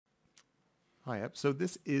Hi, so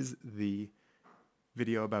this is the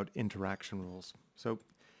video about interaction rules. So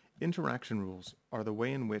interaction rules are the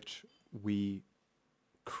way in which we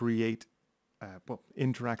create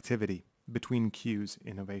interactivity between cues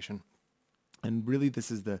in Ovation. And really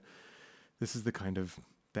this is the kind of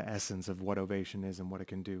the essence of what Ovation is and what it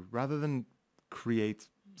can do. Rather than create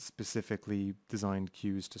specifically designed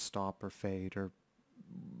cues to stop or fade or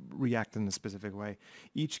react in a specific way,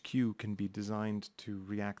 each cue can be designed to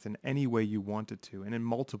react in any way you want it to, and in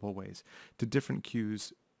multiple ways, to different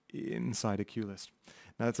cues inside a cue list.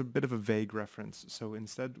 Now that's a bit of a vague reference, so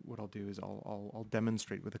instead what I'll do is I'll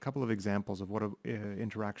demonstrate with a couple of examples of what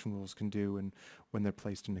interaction rules can do and when they're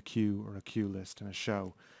placed in a cue or a cue list in a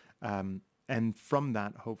show. And from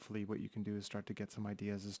that, hopefully what you can do is start to get some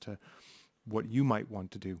ideas as to what you might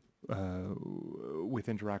want to do with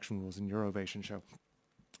interaction rules in your Ovation show.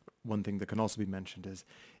 One thing that can also be mentioned is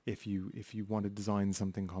if you want to design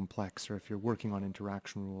something complex, or if you're working on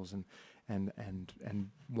interaction rules and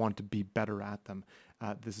want to be better at them,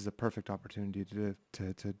 this is a perfect opportunity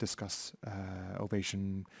to discuss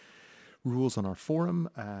Ovation rules on our forum,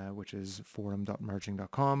 which is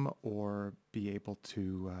forum.merging.com, or be able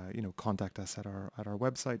to contact us at our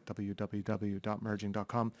website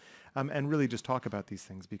www.merging.com, and really just talk about these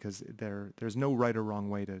things, because there's no right or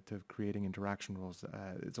wrong way to creating interaction rules.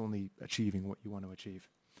 It's only achieving what you want to achieve.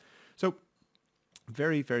 So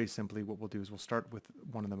very, very simply, what we'll do is we'll start with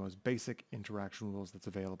one of the most basic interaction rules that's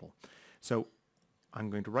available. So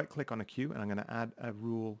I'm going to right click on a cue and I'm going to add a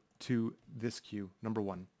rule to this cue, number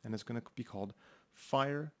 1, and it's going to be called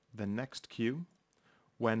fire the next cue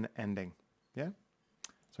when ending. Yeah?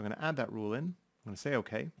 So I'm going to add that rule in. I'm going to say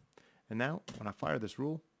OK. And now when I fire this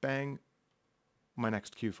rule, bang, my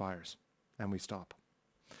next cue fires and we stop.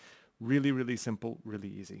 Really, really simple, really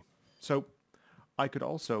easy. So I could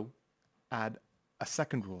also add a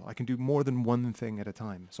second rule. I can do more than one thing at a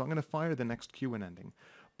time. So I'm going to fire the next cue when ending,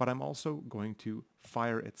 but I'm also going to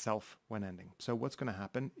fire itself when ending. So what's going to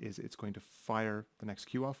happen is it's going to fire the next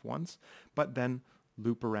cue off once, but then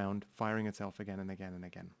loop around, firing itself again and again and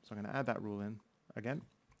again. So I'm going to add that rule in again,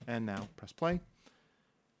 and now press play,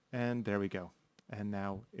 and there we go. And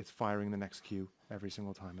now it's firing the next cue every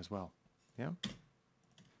single time as well. Yeah?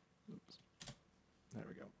 Oops. There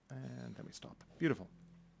we go. And then we stop. Beautiful.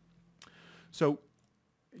 So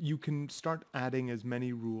you can start adding as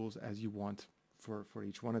many rules as you want for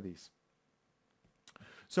each one of these.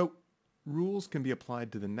 So rules can be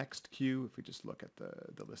applied to the next cue. If we just look at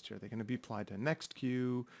the list here, they can be applied to next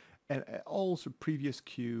cue and also previous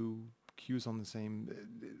cues on the same,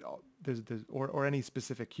 or any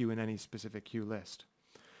specific cue in any specific cue list.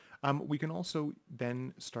 We can also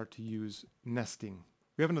then start to use nesting.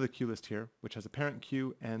 We have another cue list here, which has a parent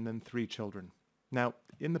cue and then 3 children. Now,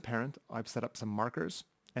 in the parent, I've set up some markers,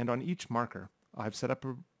 and on each marker, I've set up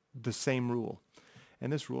the same rule.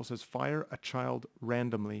 And this rule says fire a child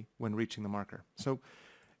randomly when reaching the marker. So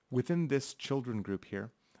within this children group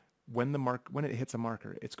here, when it hits a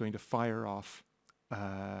marker, it's going to fire off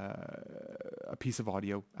a piece of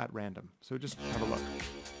audio at random. So just have a look.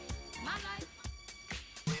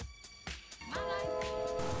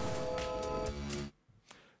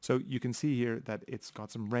 So you can see here that it's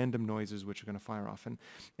got some random noises which are going to fire off.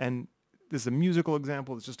 And this is a musical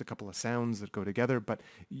example. It's just a couple of sounds that go together, but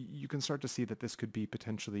you can start to see that this could be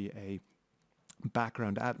potentially a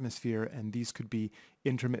background atmosphere, and these could be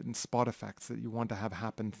intermittent spot effects that you want to have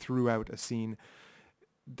happen throughout a scene,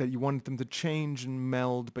 that you want them to change and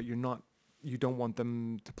meld, but you don't want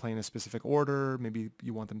them to play in a specific order. Maybe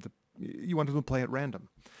you want them to play at random.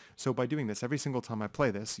 So by doing this, every single time I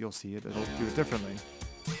play this, you'll see it'll do it differently.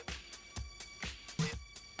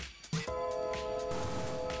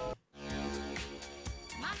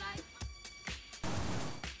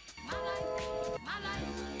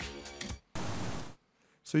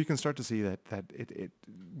 So you can start to see that it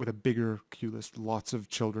with a bigger cue list, lots of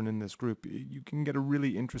children in this group, you can get a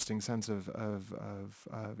really interesting sense of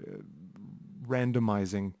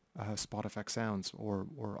randomizing spot effect sounds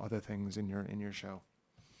or other things in your show.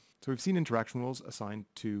 So we've seen interaction rules assigned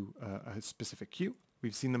to a specific cue.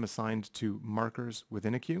 We've seen them assigned to markers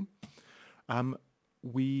within a cue.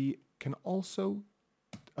 We can also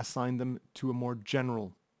assign them to a more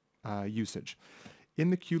general usage. In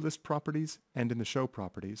the cue list properties and in the show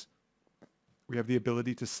properties, we have the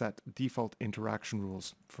ability to set default interaction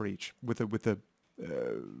rules for each with an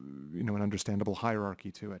understandable hierarchy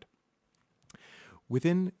to it.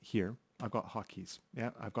 Within here, I've got hotkeys.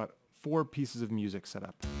 Yeah, I've got 4 pieces of music set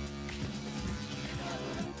up.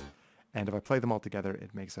 And if I play them all together,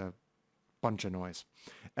 it makes a bunch of noise.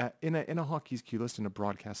 In a hotkey's cue list, in a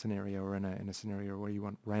broadcast scenario, or in a scenario where you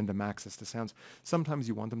want random access to sounds, sometimes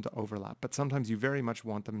you want them to overlap, but sometimes you very much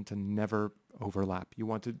want them to never overlap. You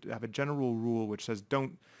want to have a general rule which says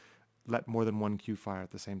don't let more than one cue fire at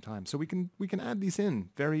the same time. So we can add these in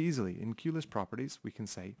very easily. In cue list properties, we can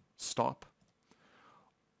say stop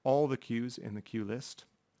all the cues in the cue list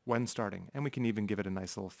when starting, and we can even give it a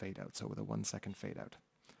nice little fade out, so with a 1 second fade out.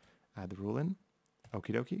 Add the rule in,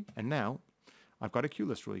 okie dokie, and now I've got a cue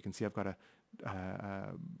list rule. You can see I've got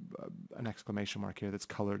an exclamation mark here that's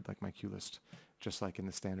colored like my cue list. Just like in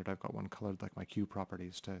the standard, I've got one colored like my cue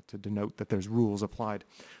properties to denote that there's rules applied.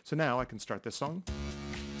 So now I can start this song,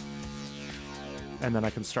 and then I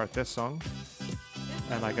can start this song,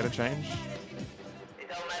 and I get a change,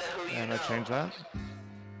 and I change that,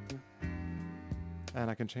 and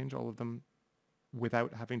I can change all of them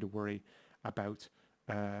without having to worry about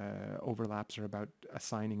overlaps or about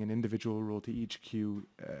assigning an individual rule to each cue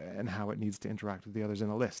and how it needs to interact with the others in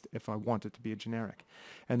a list if I want it to be a generic.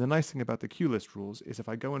 And the nice thing about the cue list rules is if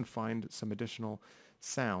I go and find some additional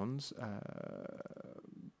sounds,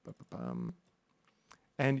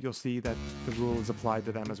 and you'll see that the rule is applied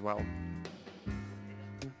to them as well.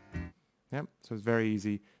 Yep, so it's very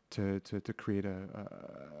easy to create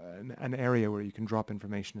an area where you can drop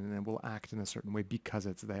information and it will act in a certain way because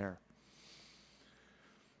it's there.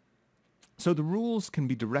 So the rules can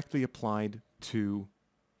be directly applied to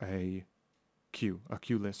a cue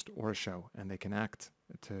list or a show, and they can act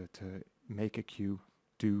to make a cue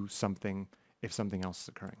do something if something else is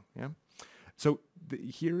occurring. Yeah. So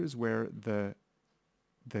here is where the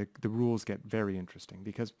rules get very interesting,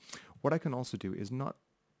 because what I can also do is not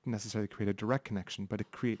necessarily create a direct connection, but to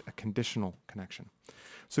create a conditional connection.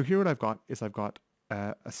 So here what I've got is I've got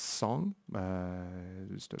a song,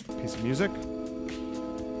 just a piece of music.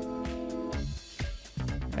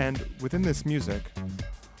 And within this music,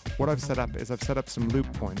 what I've set up is I've set up some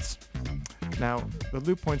loop points. Now, the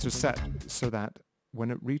loop points are set so that when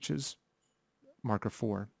it reaches marker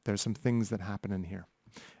 4, there's some things that happen in here.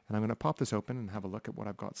 And I'm going to pop this open and have a look at what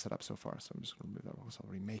I've got set up so far. So I'm just going to move that. I'll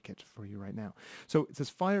remake it for you right now. So it says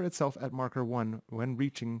fire itself at marker 1 when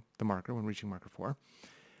reaching the marker, when reaching marker 4,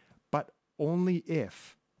 but only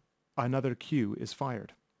if another cue is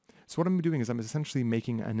fired. So what I'm doing is I'm essentially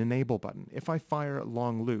making an enable button. If I fire a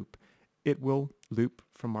long loop, it will loop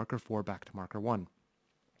from marker 4 back to marker 1.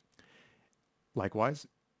 Likewise,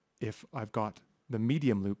 if I've got the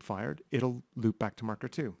medium loop fired, it'll loop back to marker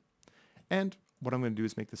 2. And what I'm going to do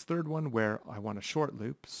is make this third one where I want a short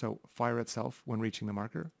loop, so fire itself when reaching the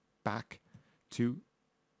marker back to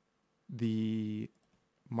the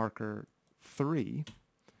marker 3,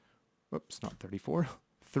 whoops, not 34,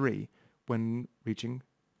 3, when reaching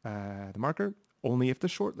the marker, only if the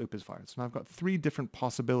short loop is fired. So now I've got 3 different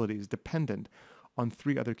possibilities dependent on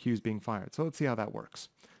 3 other cues being fired. So let's see how that works.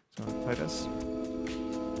 So I'm going to play this.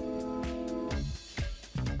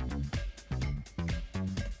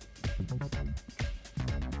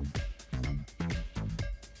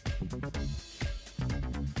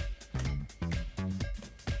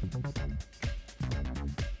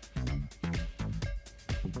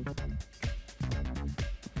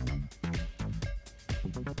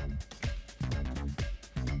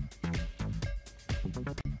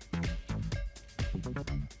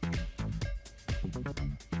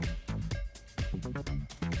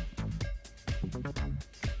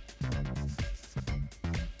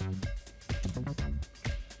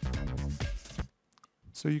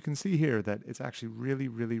 So you can see here that it's actually really,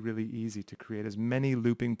 really, really easy to create as many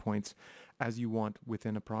looping points as you want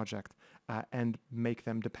within a project and make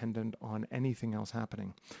them dependent on anything else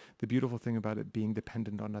happening. The beautiful thing about it being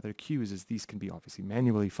dependent on other cues is these can be obviously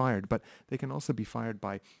manually fired, but they can also be fired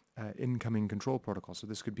by incoming control protocol. So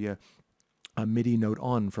this could be a MIDI note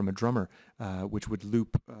on from a drummer, which would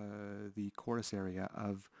loop the chorus area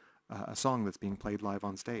of a song that's being played live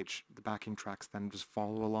on stage. The backing tracks then just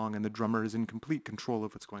follow along and the drummer is in complete control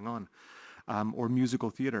of what's going on. Or musical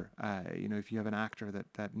theater, if you have an actor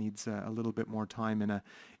that needs a little bit more time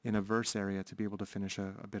in a verse area to be able to finish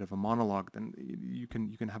a bit of a monologue, then you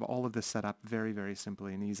can have all of this set up very, very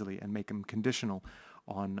simply and easily and make them conditional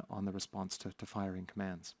on the response to firing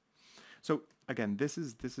commands. So again, this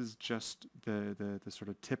is just the sort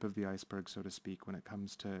of tip of the iceberg, so to speak, when it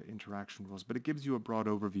comes to interaction rules. But it gives you a broad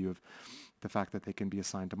overview of the fact that they can be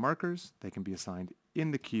assigned to markers, they can be assigned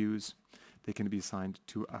in the cues, they can be assigned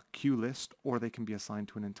to a cue list, or they can be assigned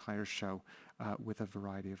to an entire show with a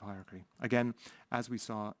variety of hierarchy. Again, as we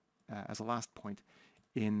saw as a last point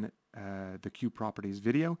in the cue properties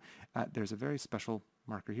video, there's a very special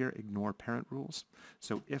marker here, ignore parent rules.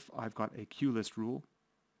 So if I've got a cue list rule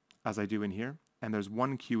as I do in here, and there's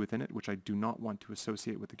one cue within it which I do not want to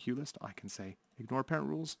associate with the cue list, I can say ignore parent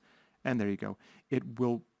rules, and there you go. It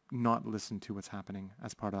will not listen to what's happening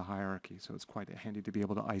as part of the hierarchy, so it's quite handy to be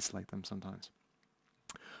able to isolate them sometimes.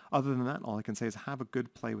 Other than that, all I can say is have a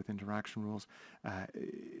good play with interaction rules.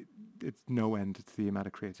 It's no end to the amount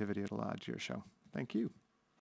of creativity it'll add to your show. Thank you.